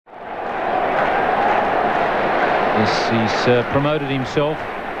He's promoted himself.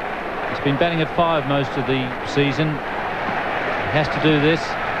 He's been batting at 5 most of the season. He has to do this.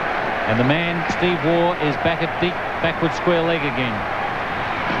 And the man, Steve Waugh, is back at deep backward square leg again.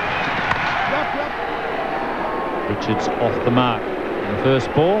 Richards off the mark in the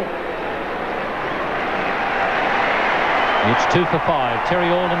first ball. It's 2 for 5. Terry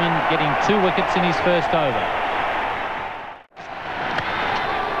Alderman getting 2 wickets in his first over.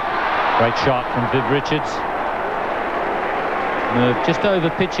 Great shot from Viv Richards. Merv just over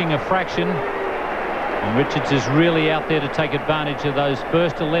pitching a fraction. And Richards is really out there to take advantage of those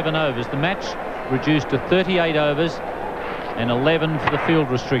first 11 overs. The match reduced to 38 overs and 11 for the field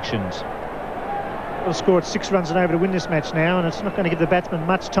restrictions. Well, scored 6 runs and over to win this match now, and it's not going to give the batsman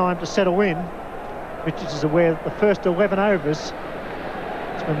much time to settle in. Richards is aware that the first 11 overs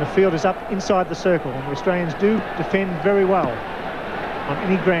is when the field is up inside the circle, and the Australians do defend very well on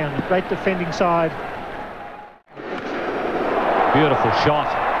any ground. A great defending side. Beautiful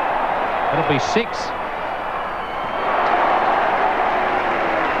shot. That'll be 6.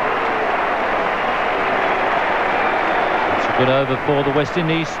 It's a good over for the West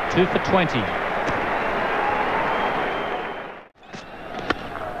Indies. 2 for 20.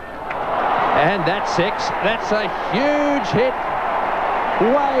 And that's 6. That's a huge hit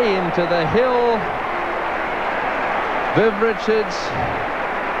way into the hill. Viv Richards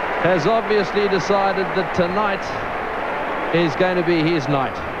has obviously decided that tonight is going to be his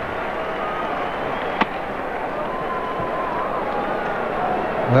night.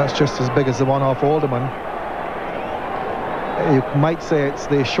 That's just as big as the one off Alderman. You might say it's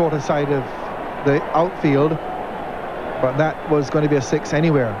the shorter side of the outfield, but that was going to be a 6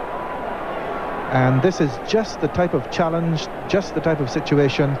 anywhere. And this is just the type of challenge, just the type of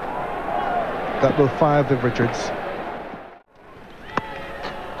situation that will fire Viv Richards.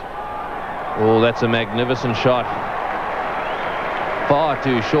 Oh, that's a magnificent shot. Far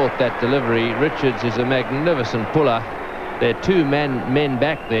too short, that delivery. Richards is a magnificent puller. There are 2 men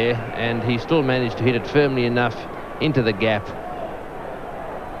back there, and he still managed to hit it firmly enough into the gap.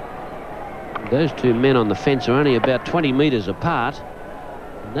 Those 2 men on the fence are only about 20 metres apart,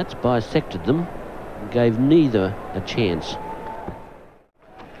 and that's bisected them and gave neither a chance.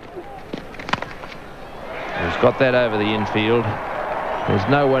 He's got that over the infield. There's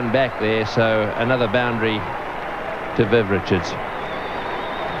no one back there, so another boundary to Viv Richards.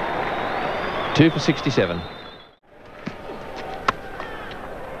 2 for 67.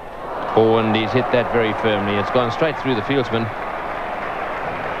 Oh, and he's hit that very firmly. It's gone straight through the fieldsman.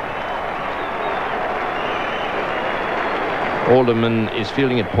 Alderman is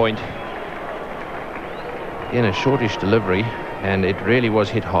fielding at point. In a shortish delivery, and it really was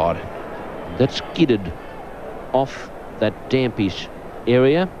hit hard. That skidded off that dampish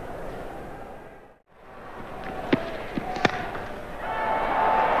area.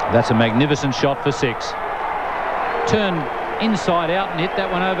 That's a magnificent shot for 6. Turn inside out and hit that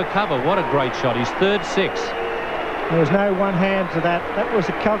one over cover. What a great shot. His third 6. There was no one hand to that. That was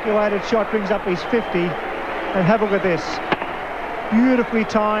a calculated shot. Brings up his 50. And have a look at this. Beautifully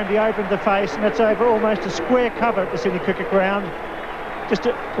timed. He opened the face, and that's over almost a square cover at the Sydney Cricket Ground. Just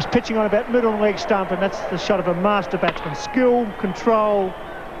was pitching on about middle leg stump, and that's the shot of a master batsman. Skill, control,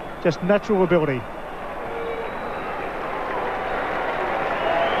 just natural ability.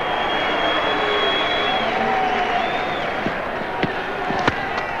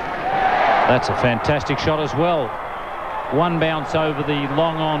 That's a fantastic shot as well. One bounce over the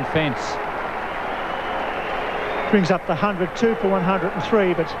long on fence. Brings up the 100, 2 for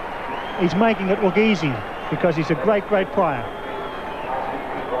 103, but he's making it look easy because he's a great player.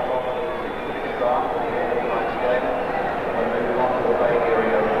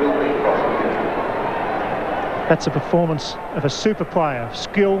 That's a performance of a super player.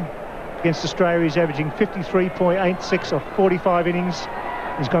 Skill against Australia. He's averaging 53.86 off 45 innings.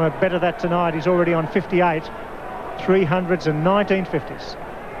 He's going to better that tonight. He's already on 58, 300s and 19 50s.